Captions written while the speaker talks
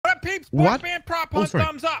up, peeps? Pojk Band prop hunt,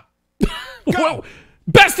 thumbs up. Go.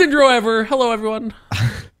 Best intro ever. Hello, everyone.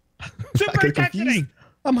 Super intensity.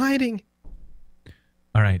 I'm hiding.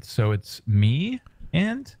 All right, so it's me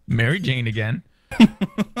and Mary Jane again.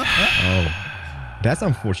 Oh, that's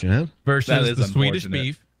unfortunate. Versus the Swedish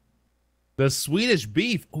beef. The Swedish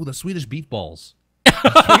beef. Oh, the Swedish beef balls.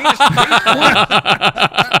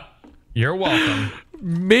 You're welcome.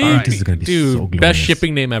 Maybe. Right. This is gonna be Dude, so glorious. best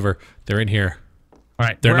shipping name ever. They're in here. All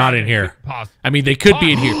right, they're not in here. Pause. I mean, they could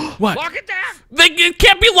be in here. What? Lock it down. It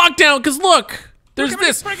can't be locked down because look, there's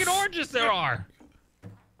this. Look how many friggin' oranges there are.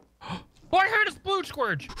 Oh, I heard a splooge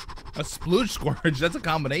scourge. A splooge scourge. That's a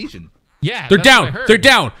combination. Yeah, They're down. They're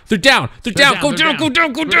down. They're down. They're down. Go down. Go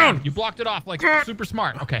down. Go down. You blocked it off like super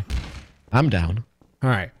smart. Okay. I'm down. All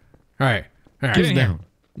right. All right. All right. Get in here. Down.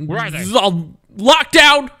 Where are they? Locked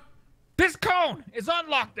down. This cone is on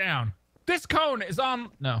lockdown. This cone is on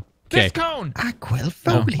Okay. This cone.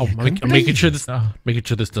 I'm making sure this. Making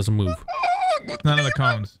sure this doesn't move. None of the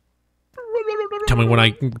cones. Tell me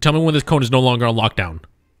when this cone is no longer on lockdown.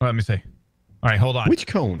 Well, let me see. All right, hold on. Which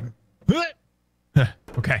cone?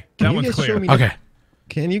 Okay, Can that you one's guys clear. show me Okay.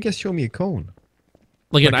 Can you guys show me a cone?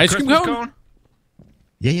 Like an the ice cream Christmas cone?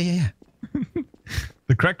 Yeah.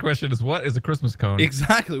 The correct question is, what is a Christmas cone?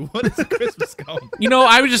 Exactly. What is a Christmas cone? You know,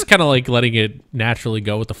 I was just kind of like letting it naturally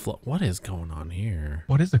go with the flow. What is going on here?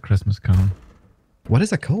 What is a Christmas cone? What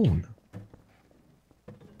is a cone?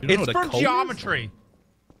 You don't know It's what a for cone is? geometry.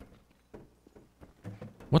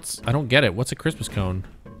 I don't get it. What's a Christmas cone?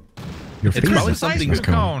 Your It's face probably is a Ice something Christmas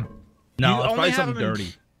cream cone. cone. No, You it's only probably have something them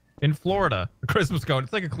dirty. In Florida, a Christmas cone.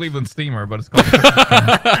 It's like a Cleveland steamer, but it's called.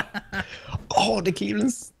 Oh, the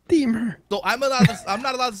Cleveland steamer. So I'm not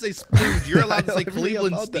allowed to say splooge. You're allowed to say I know everything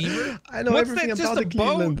Cleveland about that. steamer. I know What's everything that? Just about a the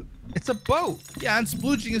Cleveland. boat? It's a boat. Yeah, and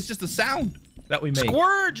splooging is just a sound that we make.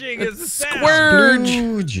 Squirging is the sound.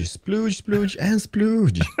 Splooge, and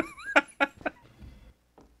splooge.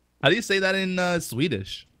 How do you say that in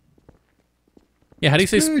Swedish? Yeah, how do you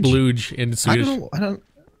say Splooge. splooge in Swedish?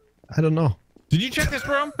 I don't know. Did you check this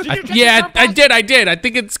room? Did you check this Yeah, room, I Paul? did. I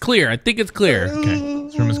think it's clear. Okay,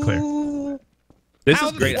 This room is clear. This How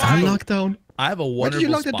is great. does- I'm locked down. I have a Why wonderful did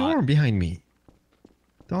you lock spot. the door behind me?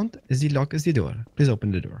 Don't. Is he locked? Is the door? Please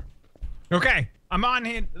open the door. Okay, I'm on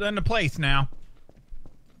in the place now.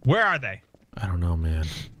 Where are they? I don't know, man.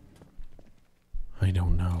 I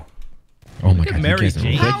don't know. Oh my at god. you Mary guys are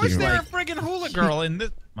Jane. How wrecking is me. there a friggin' hula girl in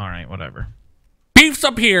this? All right, whatever. Beef's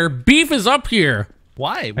up here. Beef is up here.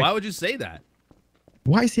 Why? Why would you say that?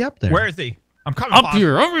 Why is he up there? Where is he? I'm coming. Up Bob.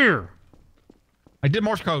 here. Up here. I did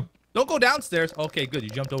Morse code. Don't go downstairs. Okay, good. You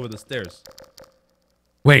jumped over the stairs.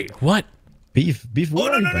 Wait, what? Beef, Oh,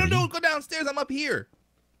 where are you, no, buddy? don't go downstairs. I'm up here.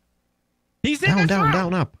 He's in this room.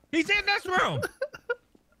 Down, up. He's in this room.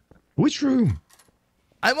 Which room?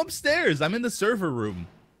 I'm upstairs. I'm in the server room.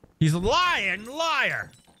 He's a lying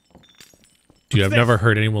liar. Dude, I've this? never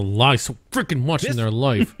heard anyone lie so freaking much in This- their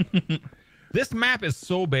life. This map is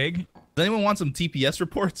so big. Does anyone want some TPS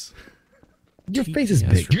reports? Your face is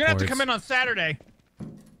Yes. big. You're gonna have to Reports. come in on Saturday.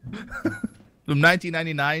 From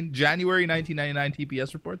 1999, January 1999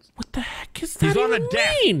 TPS reports. What the heck is that He's on a even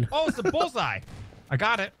desk. mean? Oh, it's a bullseye. I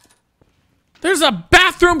got it. There's a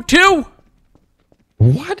bathroom too.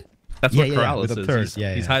 What? That's Yeah, what yeah, Corrales with the is. turd. He's,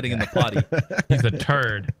 Yeah, he's yeah. hiding in the potty. He's a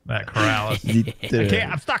turd. That Corrales. Okay,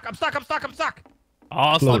 I'm stuck. I'm stuck. I'm stuck. I'm stuck.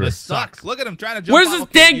 Awesome. Floater. This sucks. Look at him trying to jump Where's off. this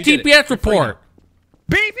Okay, dang you did it. TPS You're free report?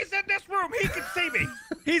 Beef is in this room. He can see me.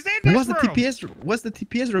 He's in this What's the room. TPS? What's the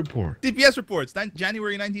TPS report? now. TPS reports.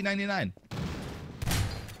 January 1999.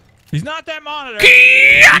 He's not that monitor.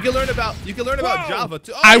 You can learn about Whoa. Java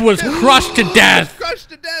too. Oh, I was dude. crushed to death. Crushed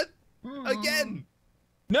to death again.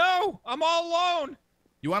 No, I'm all alone.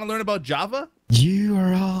 You want to learn about Java? You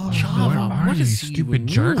are all. Java, Where are what you, is he stupid even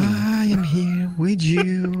jerk? doing? I am here with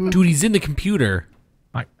you. Dude, he's in the computer.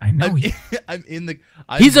 I know. I'm in the.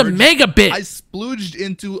 He's a merged- megabit. I splooged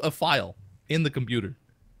into a file in the computer.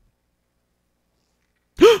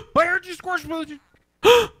 I heard you squish.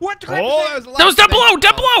 What the crap Oh, is that was a lot That was of down things. below.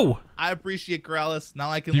 Down below. I appreciate Corrales. Now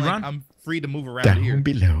I can You like run? I'm free to move around Down here.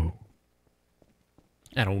 below.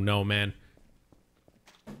 I don't know, man.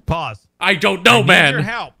 Pause. I don't I know, need man. your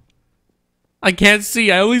help. I can't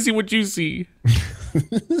see. I only see what you see.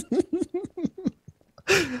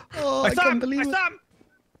 Oh, I I saw can't him. believe I it. saw him.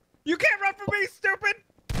 You can't run from me, stupid.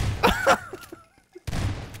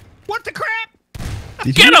 What the crap?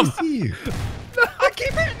 Did Get you him! see you? I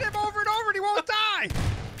keep hitting him over and over and he won't die.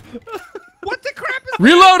 What the crap is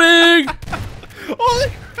Reloading.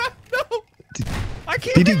 Holy crap! No. I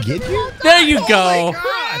keep Did he hitting him, get he you? won't die. There you Oh go. my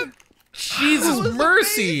God. Jesus That was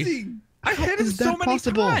mercy. amazing. I hit him is so that many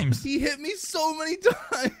possible? times. He hit me so many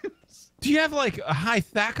times. Do you have like a high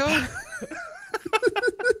thaco?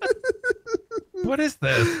 What is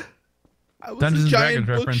this? Dungeons and Dragons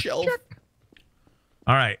reference. Bookshelf.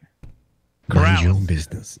 All right. Mind your own Corrals.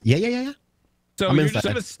 business. Yeah. So I'm you're inside. just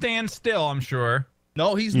gonna stand still, I'm sure.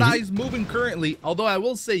 No, he's not. He's moving currently. Although I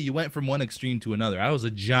will say you went from one extreme to another. I was a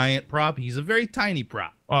giant prop. He's a very tiny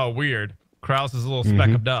prop. Oh, weird. Kraus is a little speck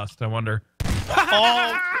of dust. I wonder.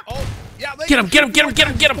 Oh, yeah. Get him, get him, get him, get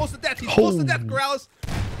him, get him. He's close to death. He's close to death, Corrales.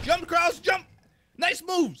 Jump, Corrales, jump. Nice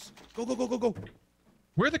moves. Go.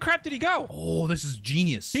 Where the crap did he go? Oh, this is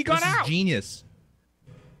genius. He got this out. Is genius.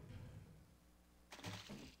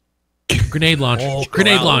 Grenade launch. Oh,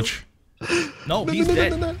 Grenade Corrales. launch. No, he's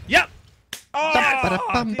dead. no. Yep.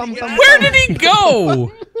 Where did he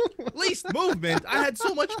go? At least movement. I had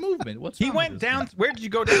so much movement. What's He wrong went with this down. thing? Where did you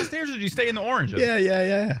go downstairs or did you stay in the oranges?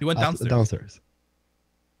 Yeah. He went downstairs. Downstairs.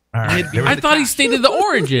 All right. There was I thought he stayed in the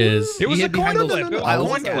oranges. It was He a hid coin behind those flip. It was I a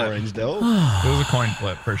was coin flip. orange though. It was a coin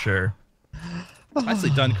flip for sure. Nicely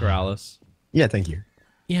done, Corrales. Yeah, thank you.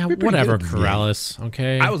 Yeah, We're pretty whatever, good at this game. Corrales.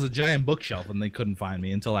 Okay. I was a giant bookshelf and they couldn't find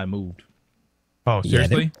me until I moved. Oh, Yeah,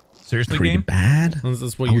 seriously? Seriously, Pretty game? bad. Is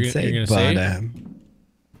this what I you're, would say, you're but gonna say?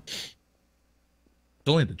 It's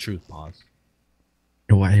only the truth, Pause.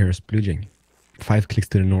 Oh, I hear a splooging. 5 clicks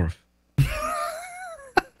to the north.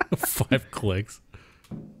 5 clicks.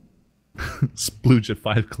 Splooge at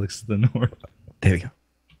 5 clicks to the north. There we go.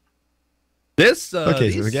 This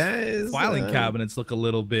Okay, so these guys, filing cabinets look a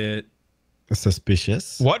little bit.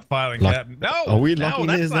 Suspicious. What filing Lock- cabinet? No. Are we no, locking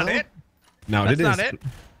that's this not now? it. No, That's they not didn't. it.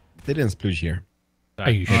 They didn't splooge here. Are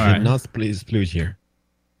you They sure? did not splooge here.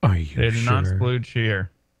 Are you They did not sure? splooge here.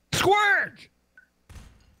 Squirt!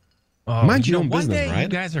 Oh, Mind your you know, own one business, day you right?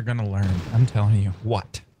 guys are gonna learn. I'm telling you.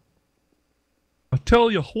 What? I tell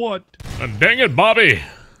you what. And dang it, Bobby.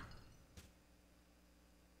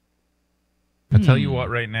 I'll tell you what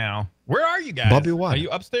right now. Where are you guys? Bobby what? Are you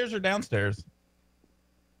upstairs or downstairs?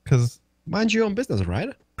 Because, Mind your own business, right?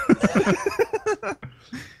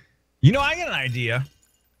 you know, I got an idea.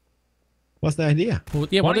 What's the idea? Well,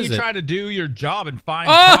 yeah, Why what don't is you it? try to do your job and find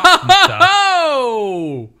props and stuff?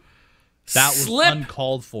 Oh! That was Slip.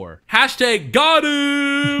 uncalled for. Hashtag got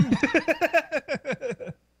him.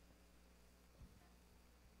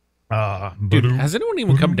 Dude, has anyone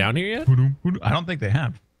even come down here yet? I don't think they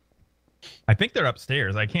have. I think they're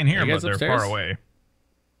upstairs. I can't hear Are them, you but guys they're upstairs? far away.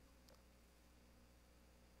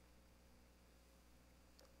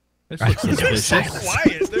 This looks suspicious. So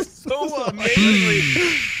quiet. They're so amazingly.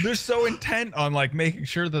 They're so intent on like making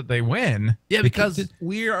sure that they win. Yeah, because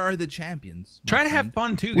we are the champions. Try to have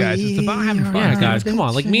fun too, guys. It's about having fun. Yeah, guys, come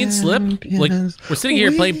on. Like me and Slip, like we're sitting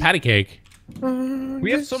here playing patty cake.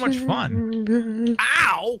 We have so much fun.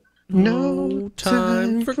 Ow! No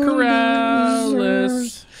time for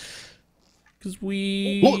Corrales. Because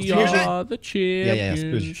we Oh, here's are the champions.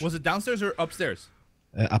 splooge. Was it downstairs or upstairs?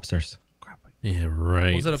 Upstairs. Yeah,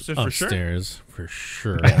 right. Was it upstairs for sure? Upstairs for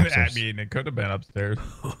sure. I mean, it could have been upstairs.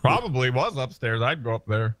 Probably was upstairs. I'd go up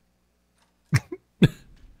there.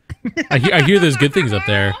 I hear there's good things up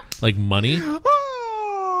there, like money.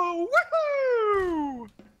 Oh, woohoo!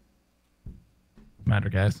 Matter,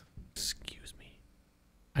 guys. Excuse me.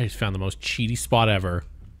 I just found the most cheaty spot ever.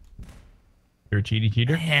 You're a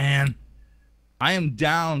cheater. Man, I am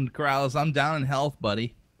down, Corrales. I'm down in health,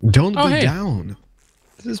 buddy. Don't Oh, be hey. down.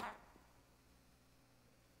 This is.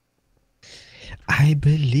 I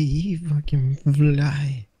believe I can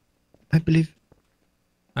fly. I believe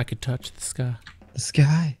I could touch the sky. the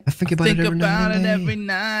sky. I think about Think it every about night it and every day.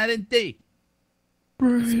 night and day.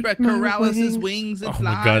 Spread Spread my Corrales' wings. wings and Oh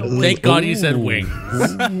fly my god. away. Thank God you said Ooh. wings.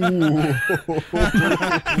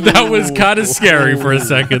 That was kind of scary for a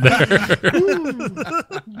second there.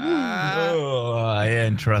 Oh,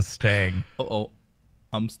 interesting. Uh-oh.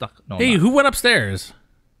 I'm stuck. No, Hey, I'm not. who went upstairs?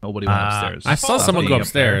 Nobody went upstairs. I saw someone go Somebody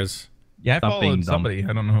up there. upstairs. Yeah, I Stop being followed dumb. somebody.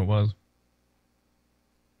 I don't know who it was.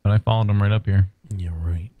 But I followed him right up here. Yeah,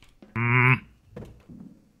 right.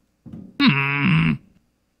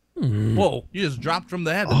 Whoa, you just dropped from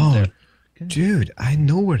the heavens Oh, there. dude, I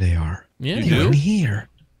know where they are. Yeah, You you They're do? in here.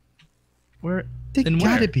 Where? They And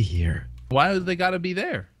gotta where? be here. Why do they gotta be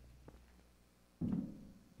there?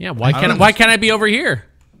 Yeah, why don't can't I be over here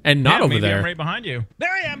and not Yeah, over maybe there? I'm right behind you. There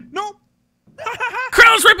I am. Nope.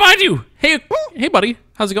 Crow's right behind you. Hey, buddy,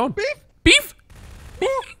 how's it going? Beef?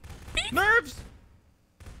 Nerves.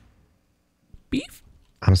 Beef?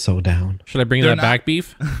 I'm so down. Should I bring They're that not- back,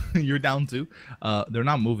 beef? You're down too. They're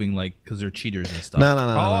not moving like because they're cheaters and stuff. No, no,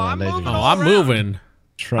 no, Oh, no, I'm no. moving They're Oh, all I'm around. moving.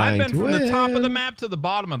 I've trying been to from the top of the win. map to the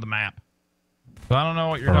bottom of the map. So I don't know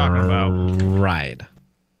what you're talking about. Right.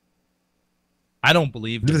 I don't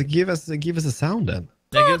believe it. Give us a sound then.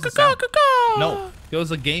 Yeah, give us a sound. No, give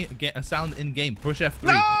us a sound in game. Push F3.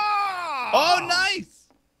 No! Oh, nice.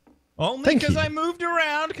 Only Thank because you. I moved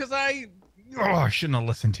around because I shouldn't have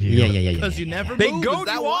listened to you. Yeah. Because you never They move. goad Is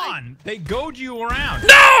that you why? on. They goad you around.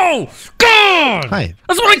 No! God! Hi.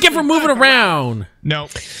 That's what I get for moving around. No.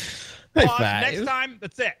 High Pause. five. Next time,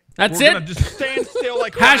 that's it. That's We're it? gonna just stand still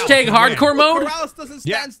like Hashtag Corrals. hardcore mode? Corrales doesn't stand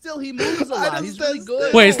Yeah. still. He moves a lot. He's really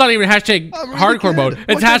good. Wait, it's not even hashtag I'm really hardcore good. mode. It's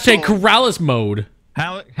What's that hashtag called? Corrales mode.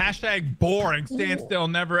 Hashtag boring. Stand still.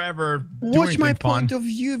 Never ever do Watch my anything fun. point of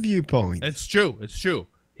view viewpoint. It's true. It's true.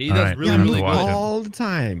 He All does right. really, Yeah, really me good. all the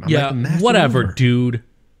time. I'm Yeah, like the master whatever, mover. dude.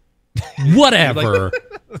 Whatever.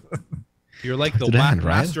 You're like the To the hand,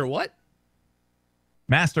 right? master what?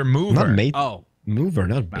 Master mover. Not mate Oh, mover,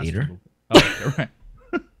 not master baiter. move. Oh, you're right.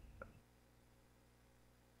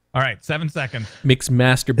 All right, 7 seconds. Mixed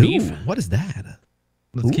master beef. Ooh, what is that?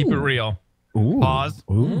 Let's keep it Ooh. real. Ooh. Pause.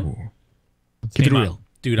 Ooh. Let's Keep it team up. real.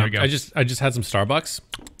 Dude, There we go. I just had some Starbucks.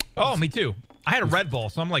 Oh, me too. I had a Red Bull,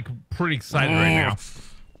 so I'm like pretty excited right now.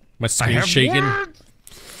 My I screen's have shaking.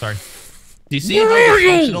 Sorry. Do you see how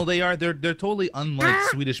dysfunctional they are? They're totally unlike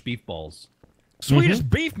Swedish beef balls. Swedish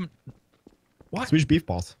beef. What? Swedish beef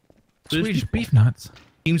balls. Swedish beef nuts.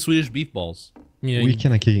 Team Swedish beef balls. Yeah, We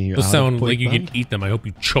cannot kick you those out. sound of like Pojk you Band. can eat them. I hope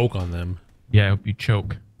you choke on them. Yeah, I hope you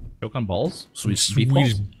choke. Choke on balls? Swedish beef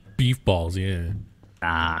balls? beef balls, yeah.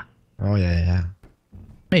 Nah, Oh yeah.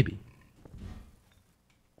 maybe.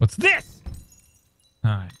 What's this?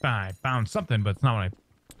 I found something, but it's not what I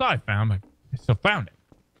thought I found. But I still found it.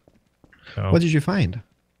 So What did you find?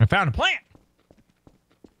 I found a plant.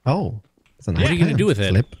 Oh, it's a nice What are you gonna plant. do with it?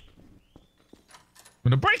 Flip. I'm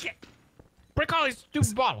gonna break it. Break all these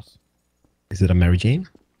stupid bottles. Is it a Mary Jane?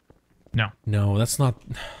 No. No, that's not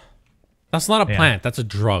a Yeah. plant. That's a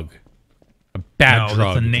drug. A bad No,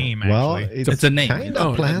 drug. that's a name, actually. Well, It's a name. Kind Oh,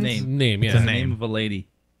 of it's a plant. Name, yeah. It's the name. name of a lady.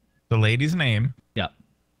 The lady's name. Yeah.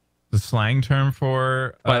 The slang term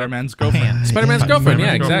for Spider-Man's girlfriend. I Spider-Man's am girlfriend,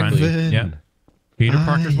 yeah, Spider-Man's exactly. girlfriend. Yeah. Peter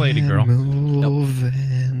Parker's lady girl.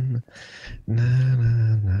 Moving. Na,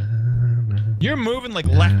 na, na, na. You're moving like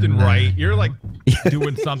left and right. You're like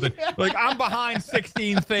doing something. Like I'm behind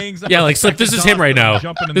 16 things. Yeah, like Slip, this is him right now.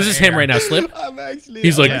 This is him right now, Slip. I'm actually.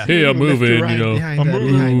 He's like, Yeah. hey, I'm moving, you know. Behind I'm the,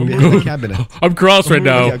 moving. behind the cabinet. I'm cross right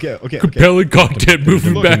now. Okay. Compelling content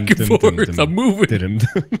moving back and forth. I'm moving.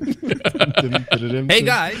 Hey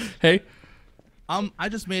guys, Hey, I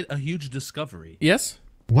just made a huge discovery. yes?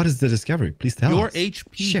 What is the discovery? Please tell Your us.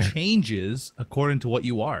 HP Share. changes according to what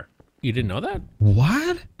you are. You didn't know that?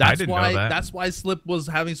 What? That's didn't know why. that. That's why Slip was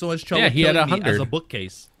having so much trouble Yeah, he had killing me 100. as a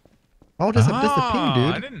bookcase. Oh, that's the ping,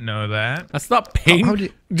 I dude. didn't know that. That's not ping. How do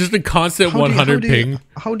you- Just a constant How do you- 100 ping.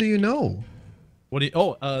 How do you know? What do you?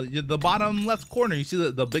 Oh, the bottom left corner. You see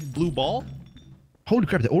the big blue ball? Holy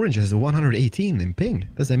crap, the orange has a 118 in ping.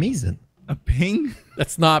 That's amazing. A ping?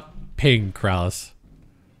 That's not ping, Krause.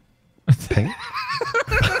 Ping?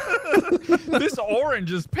 This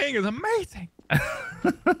orange's ping is amazing.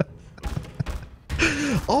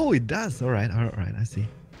 Oh, it does. All right, I see.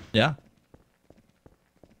 Yeah.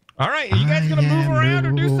 All right, are you guys gonna I move am around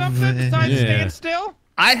or do something besides moving. stand still?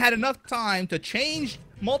 I had enough time to change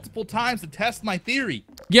multiple times to test my theory.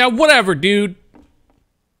 Yeah, whatever, dude.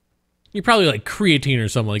 You're probably like creatine or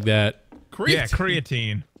something like that. Yeah,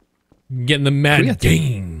 creatine. Getting the mad Creatine.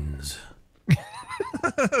 gains.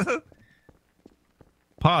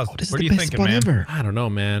 Pause. Oh, this is what are the you best thinking, spot man? ever. I don't know,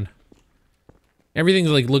 man. Everything's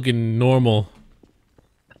like looking normal.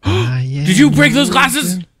 Did you break those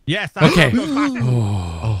glasses? Yes. I Okay. broke those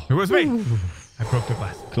glasses. It was me. I broke the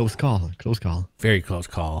glass. Close call. Close call. Very close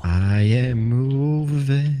call. I am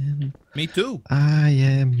moving. Me too. I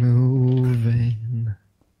am moving.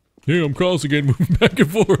 Hey, I'm Krause again, moving back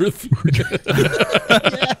and forth.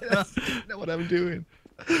 Yes, you know what I'm doing.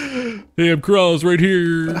 Hey, I'm Krause right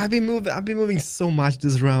here. But I've been moving so much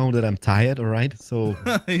this round that I'm tired. All right, so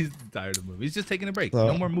He's tired of moving. He's just taking a break. So-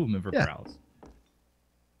 No more movement for yeah. Prowls.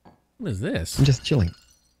 What is this? I'm just chilling.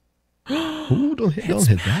 Ooh, don't hit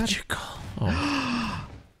that. Magical. Oh.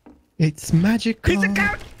 It's magical. He's a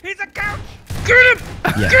couch. He's a couch.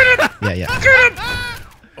 Yeah.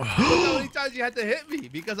 How many times you had to hit me?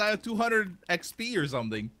 Because I have 200 XP or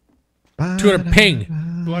something. 200 ping.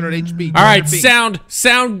 200 HP. All right, 200 ping.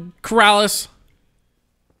 sound, Corrales.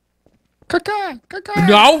 Caca.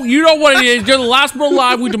 No, you know what it is. You're the last one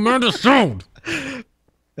alive. We demand a sound.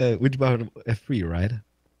 Which button? F3, right?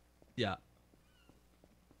 Yeah.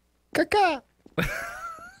 Caca.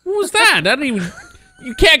 What was that? I don't even.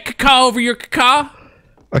 You can't caca over your caca.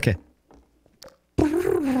 Okay.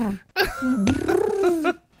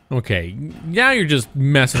 Okay, now you're just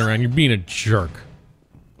messing around. You're being a jerk.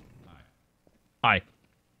 Hi.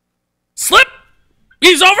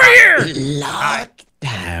 He's over here.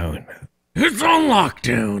 Lockdown. It's on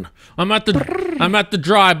lockdown. I'm at the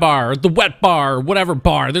dry bar, or the wet bar, or whatever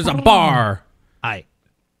bar. There's a bar. Aye.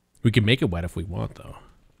 We can make it wet if we want, though.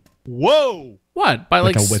 Whoa. What? By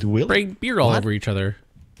Like like a wet willy? spraying beer all over each other.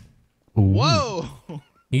 Whoa.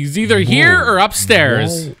 He's either here or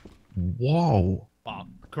upstairs. Whoa. Wow.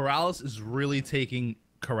 Corrales is really taking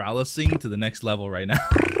Corralesing to the next level right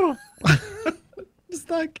now. It's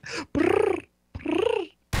like.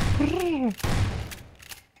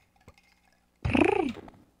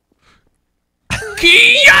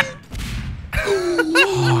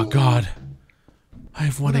 Oh God. I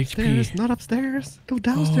have 1 Not HP. upstairs. Not upstairs. Go Oh,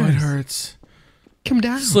 downstairs. it hurts. Come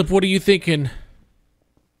down. Slip, what are you thinking?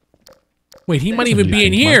 Wait, he might even be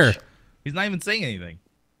in like here. much. He's not even saying anything.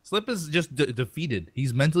 Slip is just defeated.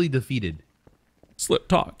 He's mentally defeated. Slip,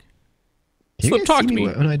 talk. Can you Slip, guys talk see to me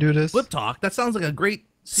me. when I do this. Slip talk. That sounds like a great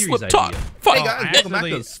series Slip talk. idea. Fuck. Hey guys, welcome back to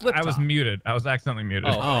Actually, Slip I was Talk. muted. I was accidentally muted.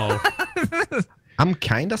 Oh. I'm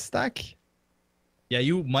kind of stuck. Yeah,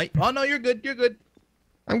 you might. Oh no, you're good. You're good.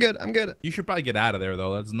 I'm good. I'm good. You should probably get out of there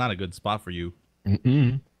though. That's not a good spot for you.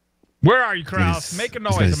 Where are you, Kraus? This- Make a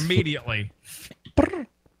this noise is- immediately.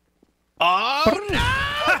 Oh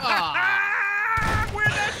no! We're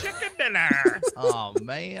the chicken dinner. Oh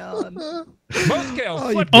man. Most kills. Oh,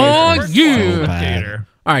 you Flip did Oh, first yeah. one, So bad. dictator.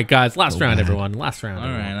 All right, guys. Last So round, bad. everyone. Last round. All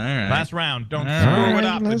right, everyone. all right. Last round. Don't All screw right, it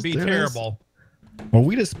up. let's It'd be do this. terrible. Are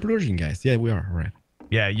we the splurging guys? Yeah, we are. All right.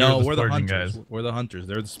 Yeah, you're No, the we're the splurging hunters. guys. We're the hunters.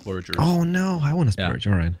 They're the splurgers. Oh no, I want to Yeah. splurge.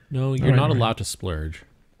 All right. No, you're right, not all right. allowed to splurge.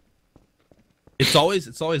 It's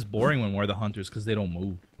always boring when we're the hunters because they don't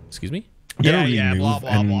move. Excuse me? They Yeah, don't really yeah, move blah, blah,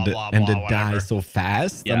 and blah, blah, and blah, they die whatever. so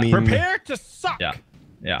fast. Yeah. I mean, Prepare to suck. Yeah,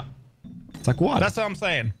 yeah. it's like what? That's what I'm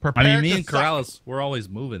saying. I Prepare mean, me to and suck. Corrales, we're always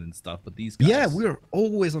moving and stuff, but these guys. Yeah, we're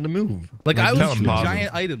always on the move. Like I tell was them two pause.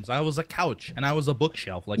 giant items. I was a couch and I was a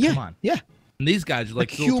bookshelf. Like, Yeah, come on. yeah. And these guys are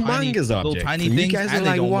like, Like little tiny, humongous little objects. tiny And you things, guys are and they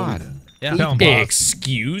like don't what? move. Yeah, Tell 'em pause.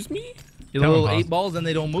 Excuse me? They're Tell 'em little pause. 8 balls and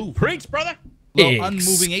they don't move. Preach, brother. Little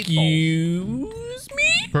unmoving 8 balls. Excuse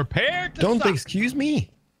me? Prepare to Don't suck. excuse me.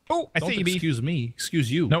 Oh, I Don't see you, B. excuse me.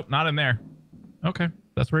 Excuse you. Nope, not in there. Okay,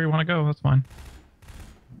 that's where you want to go. That's fine.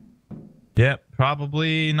 Yep,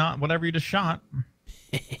 probably not whatever you just shot.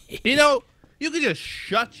 You know, you could just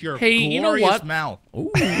shut your Hey, glorious you know what? mouth.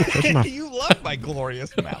 Ooh. That's my You love my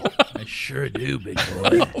glorious mouth. I sure do, big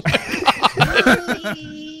boy.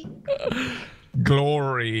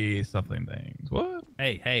 Glory something things. What?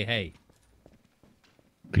 hey.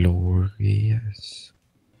 glorious.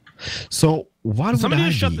 So what would Somebody I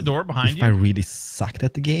just shut be the door behind if I you. really sucked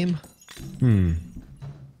at the game? Did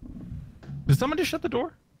someone just shut the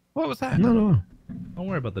door? What was that? No. Don't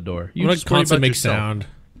worry about the door. I'm gonna just worry constantly about make yourself. sound.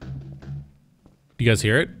 Do you guys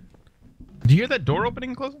hear it? Do you hear that door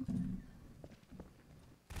opening and closing?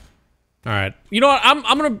 All right. You know what? I'm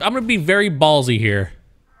gonna be very ballsy here.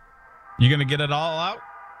 You gonna get it all out?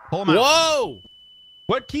 Pull them out. Whoa!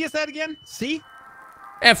 What key is that again? C?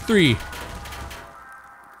 F3.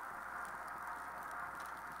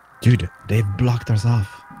 Dude, they've blocked us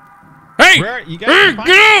off. Hey! Where you guys? Hey, find-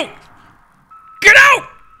 get out! Get out!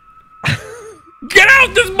 Get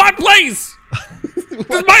out! This is my place. This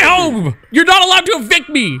is my home. You're not allowed to evict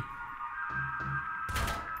me.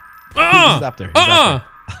 He's up there. He's up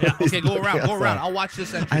Yeah, okay, go around, Yes, go around. sir. I'll watch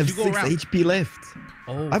this I entrance. have You go 6 around. HP left.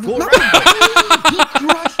 Oh, I've go no, around. he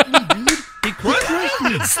crushed me, dude. He crushed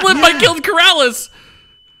me. Slip! I killed Corrales.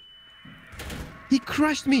 He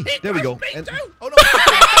crushed me. There we go. And Oh no!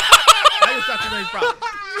 I just shot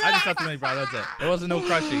too many props. That's it. There wasn't no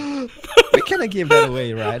crushing. we kind of gave that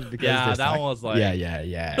away, right? Because Yeah, there's that like- one was like.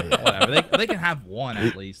 Yeah. Whatever. They can have one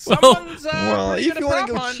at least. Someone's Well, if bringing you a want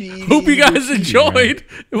to prop go on. cheating, Hope you go guys cheating, enjoyed. right?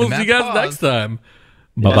 We'll And see you that's guys pause. next time.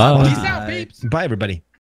 That's Bye bye. pause. Peace out, peeps. Bye, everybody.